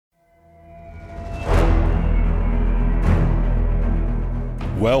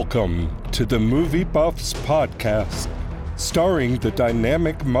Welcome to the Movie Buffs podcast, starring the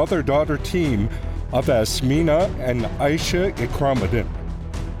dynamic mother-daughter team of Asmina and Ayesha Ikramadin.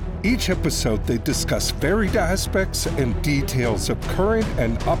 Each episode, they discuss varied aspects and details of current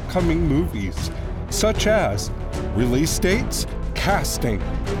and upcoming movies, such as release dates, casting,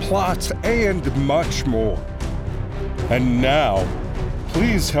 plots, and much more. And now,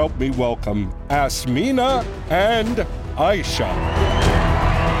 please help me welcome Asmina and Ayesha.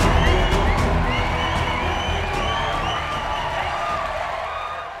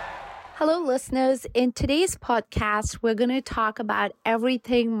 Hello, listeners. In today's podcast, we're going to talk about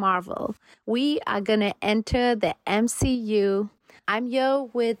everything Marvel. We are going to enter the MCU. I'm here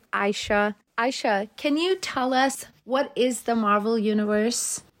with Ayesha. Ayesha, can you tell us what is the Marvel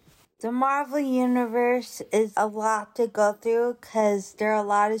Universe? The Marvel Universe is a lot to go through because there are a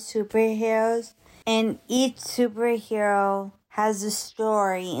lot of superheroes, and each superhero has a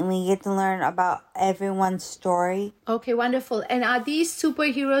story, and we get to learn about everyone's story. Okay, wonderful. And are these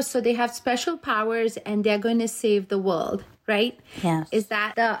superheroes, so they have special powers and they're going to save the world, right? Yes. Is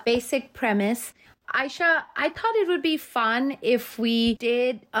that the basic premise? Ayesha, I thought it would be fun if we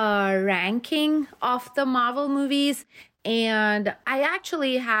did a ranking of the Marvel movies. And I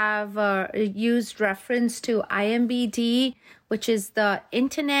actually have used reference to IMDb, which is the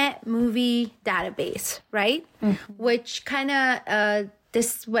Internet Movie Database, right? Mm-hmm. Which kind of,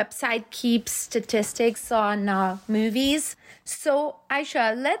 this website keeps statistics on movies. So,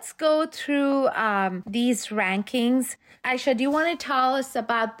 Ayesha, let's go through these rankings. Ayesha, do you want to tell us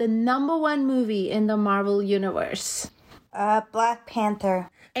about the number one movie in the Marvel Universe? Black Panther.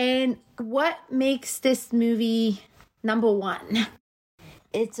 And what makes this movie number one?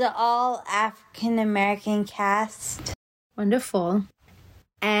 It's an all African-American cast. Wonderful.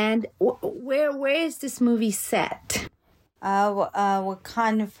 And where is this movie set?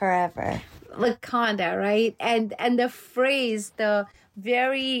 Wakanda Forever. Wakanda, right? And the phrase, the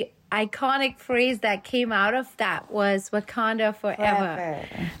very iconic phrase that came out of that was Wakanda Forever.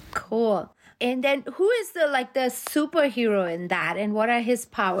 Cool. And then who is the superhero in that, and what are his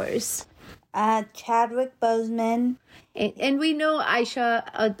powers? Chadwick Boseman. And we know,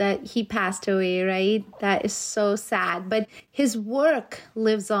 Ayesha, that he passed away, right? That is so sad. But his work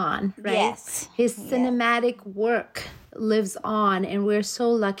lives on, right? Yes. His cinematic work lives on, and we're so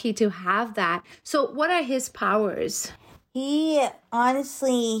lucky to have that. So what are his powers? He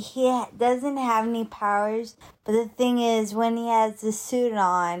doesn't have any powers, but the thing is, when he has the suit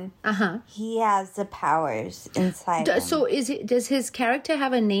on, he has the powers inside him. So does his character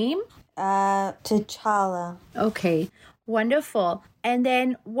have a name? T'Challa. Okay, wonderful. And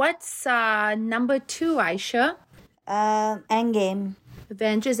then what's number two, Ayesha? Endgame.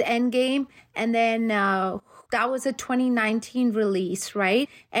 Avengers Endgame. And then that was a 2019 release, right?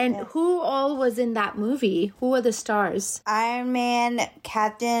 And who all was in that movie? Who were the stars? Iron Man,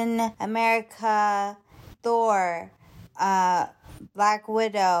 Captain America, Thor, Black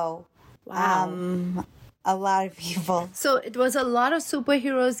Widow. Wow. A lot of people. So it was a lot of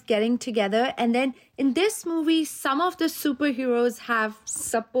superheroes getting together. And then in this movie, some of the superheroes have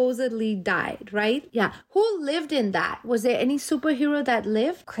supposedly died, right? Yeah. Who lived in that? Was there any superhero that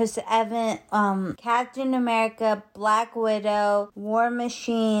lived? Chris Evans, Captain America, Black Widow, War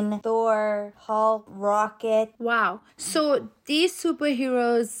Machine, Thor, Hulk, Rocket. Wow. So these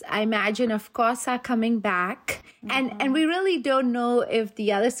superheroes, I imagine, of course, are coming back. And we really don't know if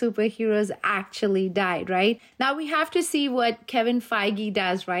the other superheroes actually died, right? Now we have to see what Kevin Feige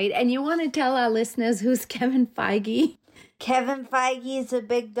does, right? And you want to tell our listeners who's Kevin Feige? Kevin Feige is a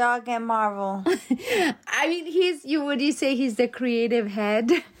big dog at Marvel. I mean, would you say he's the creative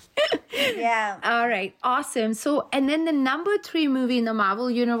head? Yeah. All right. Awesome. So, and then the number 3 movie in the Marvel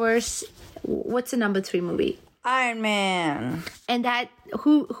Universe, what's the number 3 movie? Iron Man. And that,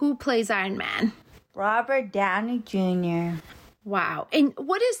 who plays Iron Man? Robert Downey Jr. Wow. And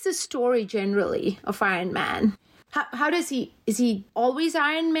what is the story generally of Iron Man? How is he always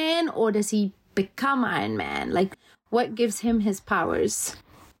Iron Man, or does he become Iron Man? Like, what gives him his powers?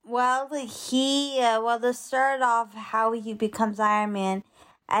 Well, to start off how he becomes Iron Man,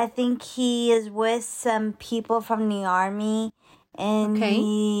 I think he is with some people from the army, and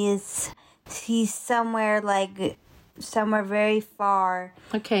he's somewhere very far.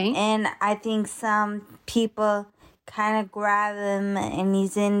 Okay. And I think some people kind of grab him, and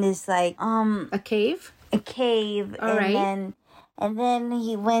he's in this a cave. A cave. All right. And then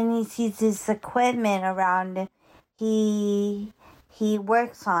when he sees this equipment around, he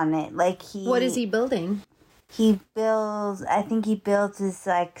works on it. What is he building? I think he builds his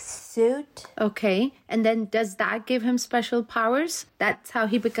like suit. Okay. And then does that give him special powers? That's how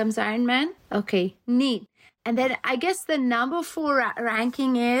he becomes Iron Man? Okay, neat. And then I guess the number 4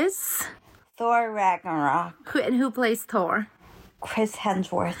 ranking is Thor Ragnarok. Who plays Thor? Chris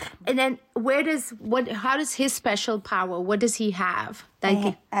Hemsworth. And then how does his special power, what does he have?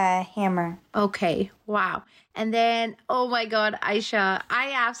 A hammer. Okay, wow. And then, oh my God, Ayesha,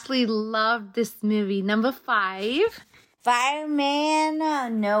 I absolutely love this movie. Number 5.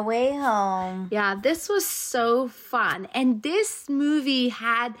 Spider-Man No Way Home. Yeah, this was so fun. And this movie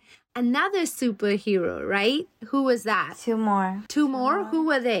had another superhero, right? Who was that? 2 more. 2 more? Who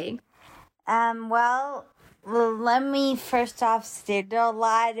were they? Well, let me first off say there's a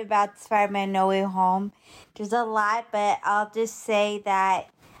lot about Spider-Man No Way Home. There's a lot, but I'll just say that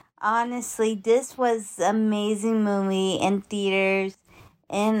honestly, this was an amazing movie in theaters,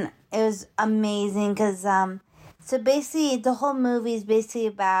 and it was amazing because so basically the whole movie is basically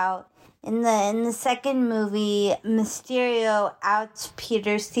about in the second movie, Mysterio outs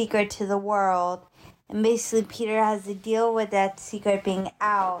Peter's secret to the world. And basically, Peter has to deal with that secret being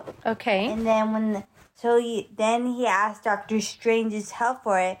out. Okay. And then then he asked Doctor Strange's help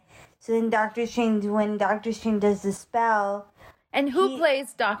for it. So then when Doctor Strange does the spell. And who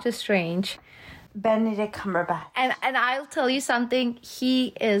plays Doctor Strange? Benedict Cumberbatch. And I'll tell you something,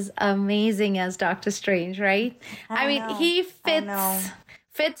 he is amazing as Doctor Strange, right? I mean, he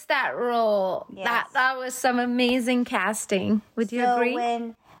fits that role. Yes. That was some amazing casting. Would you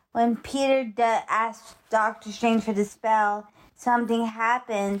agree? When Peter asks Doctor Strange for the spell, something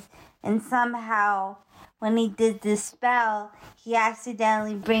happens, and somehow when he did the spell, he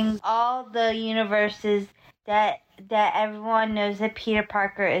accidentally brings all the universes that everyone knows that Peter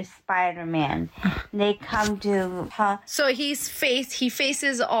Parker is Spider-Man. They come to... So he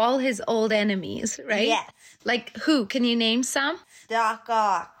faces all his old enemies, right? Yes. Like who? Can you name some? Doc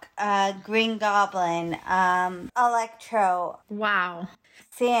Ock, Green Goblin, Electro. Wow.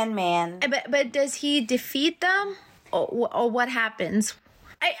 Sandman. But does he defeat them? Or what happens?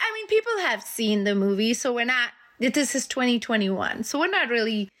 I mean, people have seen the movie, so we're not... This is 2021, so we're not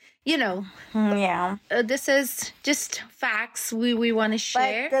really... Yeah. This is just facts we want to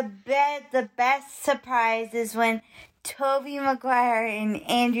share. But the best surprise is when Tobey Maguire and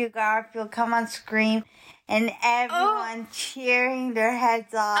Andrew Garfield come on screen and everyone cheering their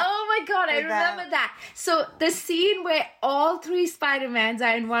heads off. Oh my God, I remember that. So the scene where all 3 Spider-Mans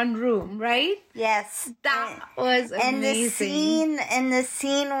are in one room, right? Yes. That was amazing. And the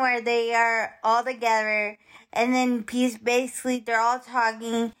scene where they are all together and then basically they're all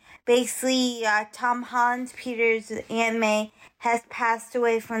talking. Basically, Tom Holland's Peter's Aunt May has passed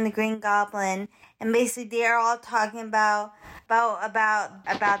away from the Green Goblin, and basically they're all talking about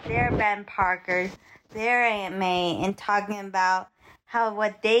their Ben Parkers, their Aunt May, and talking about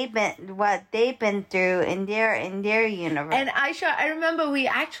what they've been through in their universe. And Ayesha, I remember we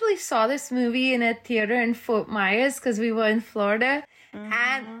actually saw this movie in a theater in Fort Myers because we were in Florida. Mm-hmm.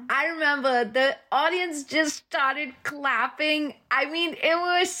 And I remember the audience just started clapping. I mean, it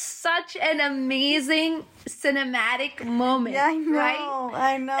was such an amazing cinematic moment. Yeah, I know, right?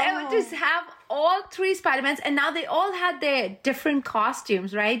 I know. They would just have all 3 Spider-Mans, and now they all had their different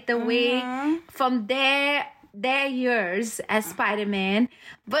costumes, right? The way from their years as Spider-Man.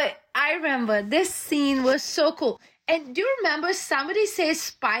 But I remember this scene was so cool. And do you remember somebody says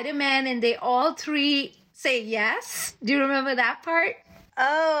Spider-Man and they all 3 say yes? Do you remember that part?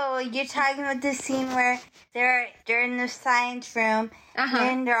 Oh, you're talking about the scene where they're in the science room,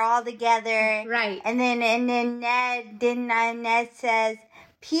 and they're all together, right? And then Ned says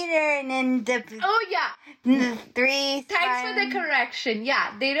Peter, and then the 3. Thanks for the correction.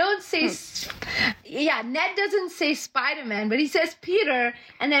 Yeah, they don't say. Ned doesn't say Spider-Man, but he says Peter,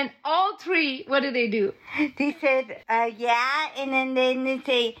 and then all 3. What do? They said and then they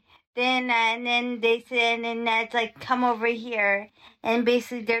say. And then Ned's like, come over here. And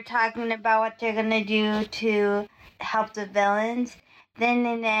basically they're talking about what they're going to do to help the villains. Then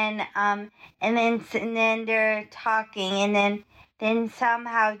they're talking. And then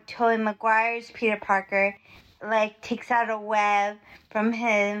somehow Tobey Maguire's Peter Parker, like, takes out a web from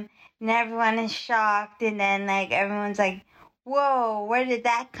him. And everyone is shocked. And then, like, everyone's like, whoa, where did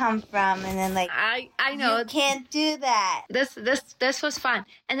that come from? And then, like, I know. You can't do that. This was fun.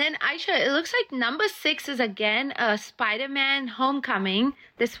 And then, Ayesha, it looks like number 6 is again Spider-Man Homecoming.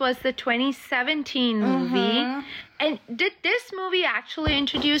 This was the 2017 movie. And did this movie actually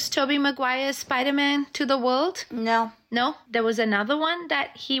introduce Tobey Maguire's Spider-Man to the world? No. No? There was another one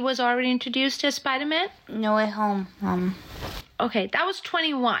that he was already introduced as Spider-Man? No Way Home. Okay, that was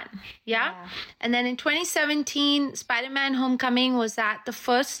 21. Yeah? And then in 2017, Spider-Man Homecoming, was that the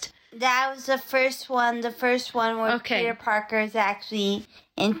first? That was the first one. The first one where Peter Parker is actually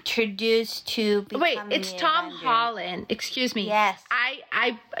introduced to becoming it's Tom Avenger. Holland. Excuse me. Yes.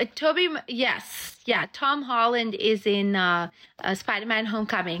 Tom Holland is in Spider-Man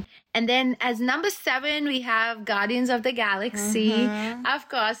Homecoming. And then as number 7, we have Guardians of the Galaxy. Mm-hmm. Of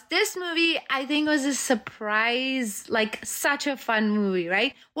course, this movie, I think, was a surprise, like such a fun movie,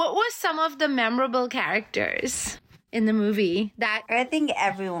 right? What were some of the memorable characters in the movie? That I think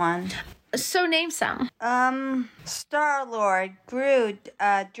everyone. So name some. Star-Lord, Groot,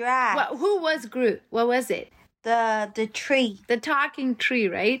 Drax. Who was Groot? What was it? The tree. The talking tree,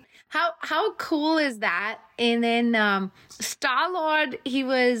 right? How cool is that? And then Star-Lord, he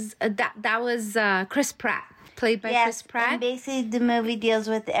was that was Chris Pratt, played by Chris Pratt. And basically the movie deals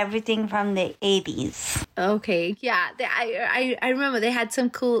with everything from the 80s. Okay, yeah. I remember they had some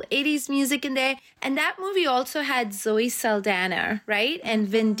cool 80s music in there. And that movie also had Zoe Saldana, right? And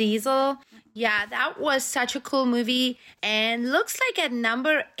Vin Diesel. Yeah, that was such a cool movie. And looks like at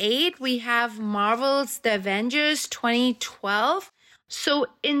number 8, we have Marvel's The Avengers 2012. So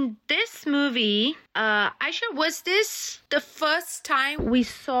in this movie, Ayesha, was this the first time we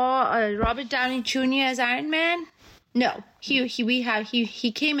saw Robert Downey Jr. as Iron Man? No, he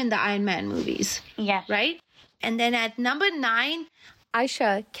came in the Iron Man movies. Yeah. Right? And then at number 9,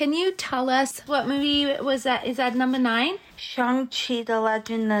 Ayesha, can you tell us what movie was that? Is that number 9? Shang-Chi, The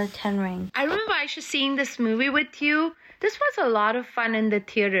Legend of the Ten Rings. I remember Ayesha seeing this movie with you. This was a lot of fun in the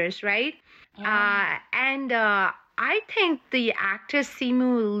theaters, right? Yeah. I think the actress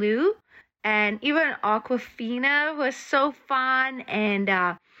Simu Liu and even Awkwafina was so fun.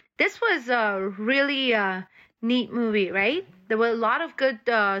 And this was a really neat movie, right? There were a lot of good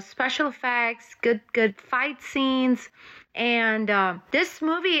special effects, good fight scenes. And this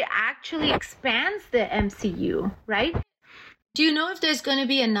movie actually expands the MCU, right? Do you know if there's going to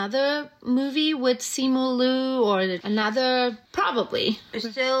be another movie with Simu Liu or another? Probably.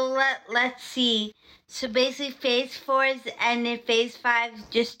 So let's see. So basically Phase 4 is ended. Phase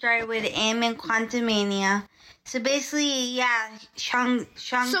 5 just started with Ant-Man Quantumania. So basically, yeah,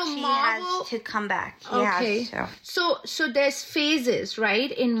 Shang-Chi has to come back. Okay. So there's phases, right,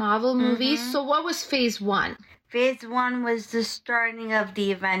 in Marvel movies. Mm-hmm. So what was Phase 1? Phase 1 was the starting of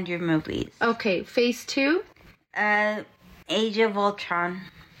the Avenger movies. Okay. Phase 2? Age of Ultron.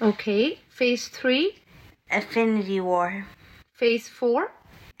 Okay. Phase 3? Infinity War. Phase 4?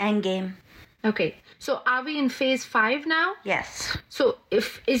 Endgame. Okay. So are we in Phase 5 now? Yes. So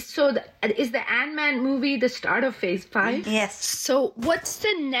is the Ant-Man movie the start of Phase 5? Yes. So what's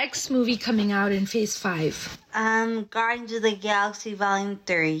the next movie coming out in Phase 5? Guardians of the Galaxy Volume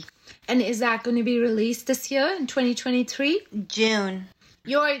 3. And is that going to be released this year in 2023? June.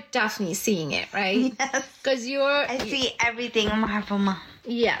 You're definitely seeing it, right? Yes. Because I see everything on Marvel Mom.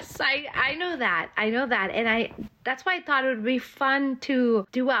 Yes, I know that. And that's why I thought it would be fun to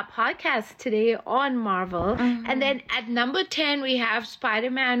do our podcast today on Marvel. Mm-hmm. And then at number 10, we have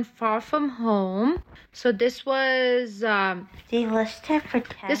Spider-Man Far From Home. So this was... They listed for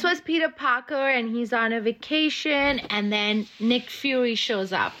 10. This was Peter Parker, and he's on a vacation, and then Nick Fury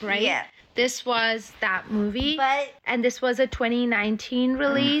shows up, right? Yeah. This was that movie, and this was a 2019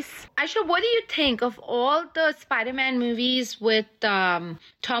 release. Ayesha, what do you think of all the Spider-Man movies with Tom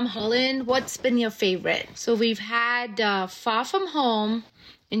Holland? What's been your favorite? So we've had Far From Home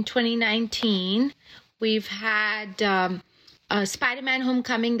in 2019. We've had Spider-Man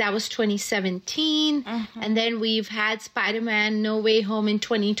Homecoming, that was 2017. Mm-hmm. And then we've had Spider-Man No Way Home in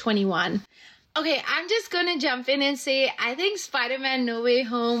 2021. Okay, I'm just going to jump in and say I think Spider-Man No Way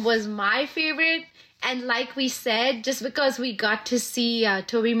Home was my favorite. And like we said, just because we got to see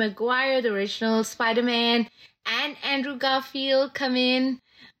Tobey Maguire, the original Spider-Man, and Andrew Garfield come in.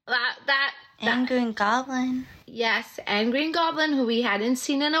 And Green Goblin. Yes, and Green Goblin, who we hadn't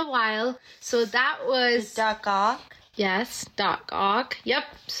seen in a while. So that was... Doc Ock. Yes, Doc Ock. Yep,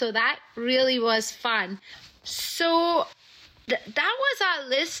 so that really was fun. So... that was our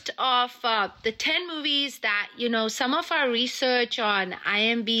list of the 10 movies that, some of our research on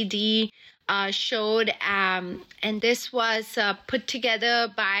IMDb showed. And this was put together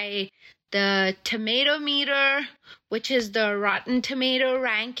by the Tomato Meter, which is the Rotten Tomato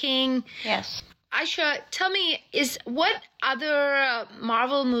ranking. Yes. Ayesha, tell me, what other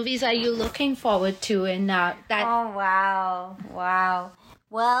Marvel movies are you looking forward to in that? Oh, wow.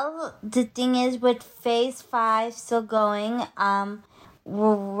 Well, the thing is, with Phase 5 still going,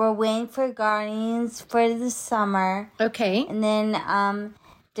 we're waiting for Guardians for the summer. Okay. And then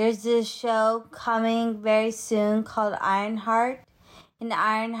there's this show coming very soon called Ironheart. And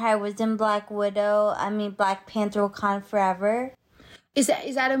Ironheart was in Black Panther Wakanda Forever. Is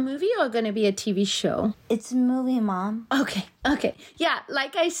that a movie or going to be a TV show? It's a movie, Mom. Okay. Yeah,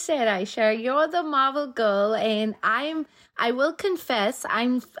 like I said, Ayesha, you're the Marvel girl, and I will confess,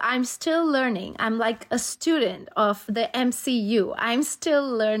 I'm still learning. I'm like a student of the MCU. I'm still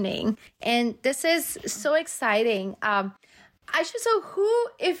learning, and this is so exciting. Ayesha, so who,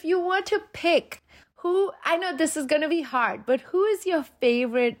 if you were to pick, I know this is going to be hard, but who is your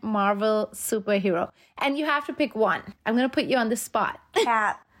favorite Marvel superhero? And you have to pick one. I'm going to put you on the spot.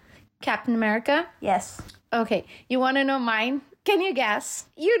 Captain America? Yes. Okay. You want to know mine? Can you guess?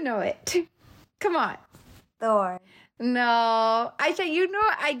 You know it. Come on. Thor. No. Ayesha,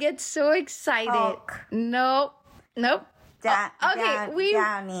 I get so excited. Hulk. Nope.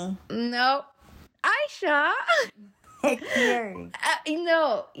 Downey. No. Ayesha. Fury.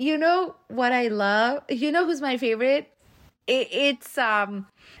 No. You know what I love? You know who's my favorite? It's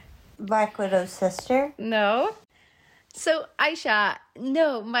Black Widow's sister? No. So, Ayesha,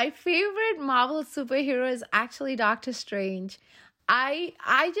 no, my favorite Marvel superhero is actually Doctor Strange. I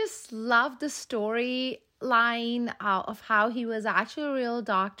just love the storyline of how he was actually a real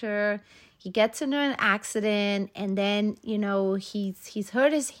doctor. He gets into an accident, and then, he's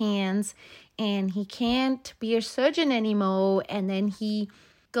hurt his hands, and he can't be a surgeon anymore. And then he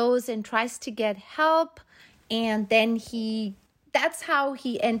goes and tries to get help, and then that's how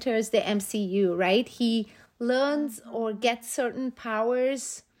he enters the MCU, right? He learns or gets certain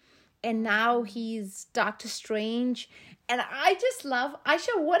powers, and now he's Doctor Strange. And I just love,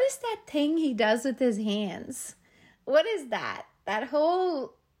 Ayesha, what is that thing he does with his hands? What is that? That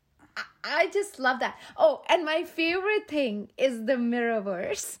whole, I just love that. Oh, and my favorite thing is the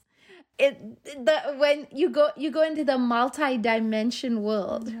Mirrorverse. When you go into the multi-dimension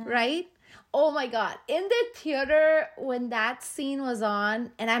world, right? Oh my God. In the theater, when that scene was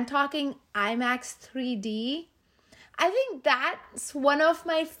on, and I'm talking IMAX 3D, I think that's one of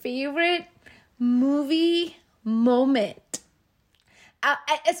my favorite movie moment.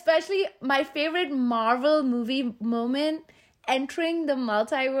 Especially my favorite Marvel movie moment, entering the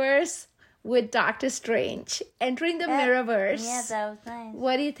multiverse with Doctor Strange, entering the Mirrorverse. Yeah, that was nice.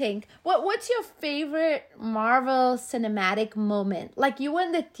 What do you think? What's your favorite Marvel cinematic moment? Like, you went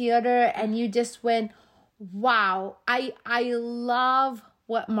in the theater and you just went, wow, I love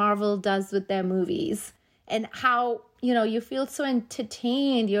what Marvel does with their movies, and how, you feel so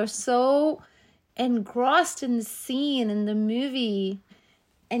entertained. You're so engrossed in the scene, in the movie,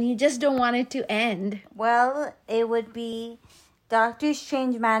 and you just don't want it to end. Well, it would be Doctor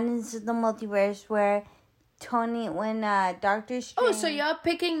Strange Madness of the Multiverse, where Doctor Strange... Oh, so you're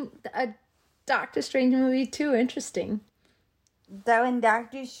picking a Doctor Strange movie too. Interesting. That when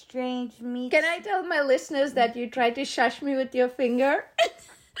Doctor Strange meets... Can I tell my listeners that you tried to shush me with your finger?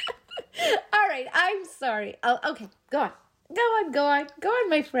 All right, I'm sorry. Okay, go on,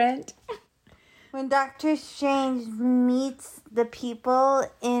 my friend. When Doctor Strange meets the people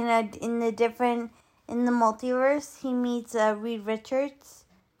in the multiverse, he meets Reed Richards.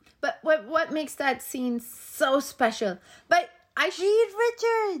 But what makes that scene so special? But Reed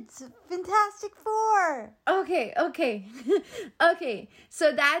Richards, Fantastic Four. Okay. Okay.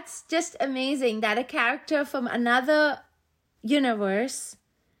 So that's just amazing that a character from another universe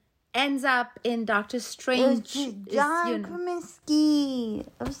ends up in Doctor Strange. It was John Krasinski.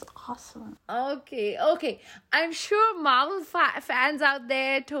 It was awesome. Okay. I'm sure Marvel fans out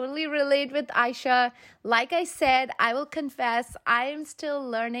there totally relate with Ayesha. Like I said, I will confess, I am still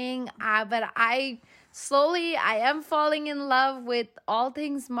learning, but I am falling in love with all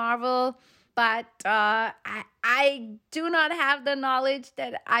things Marvel. But I do not have the knowledge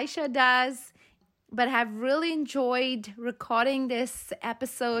that Ayesha does, but have really enjoyed recording this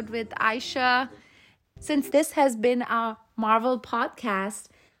episode with Ayesha. Since this has been our Marvel podcast,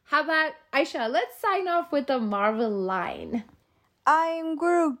 how about, Ayesha, let's sign off with a Marvel line. I'm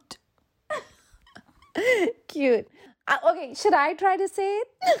Groot. Cute. Okay, should I try to say it?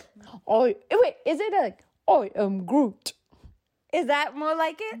 Wait, is it like, I am Groot? Is that more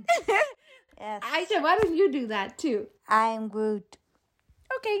like it? Yes. Ayesha, why don't you do that too? I'm Groot.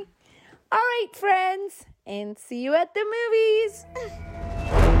 Okay. All right, friends, and see you at the movies.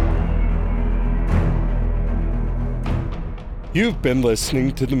 You've been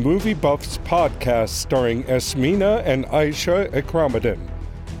listening to the Movie Buffs podcast starring Asmina and Ayesha Ikramuddin.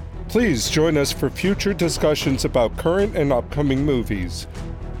 Please join us for future discussions about current and upcoming movies.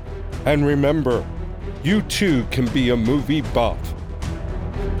 And remember, you too can be a movie buff.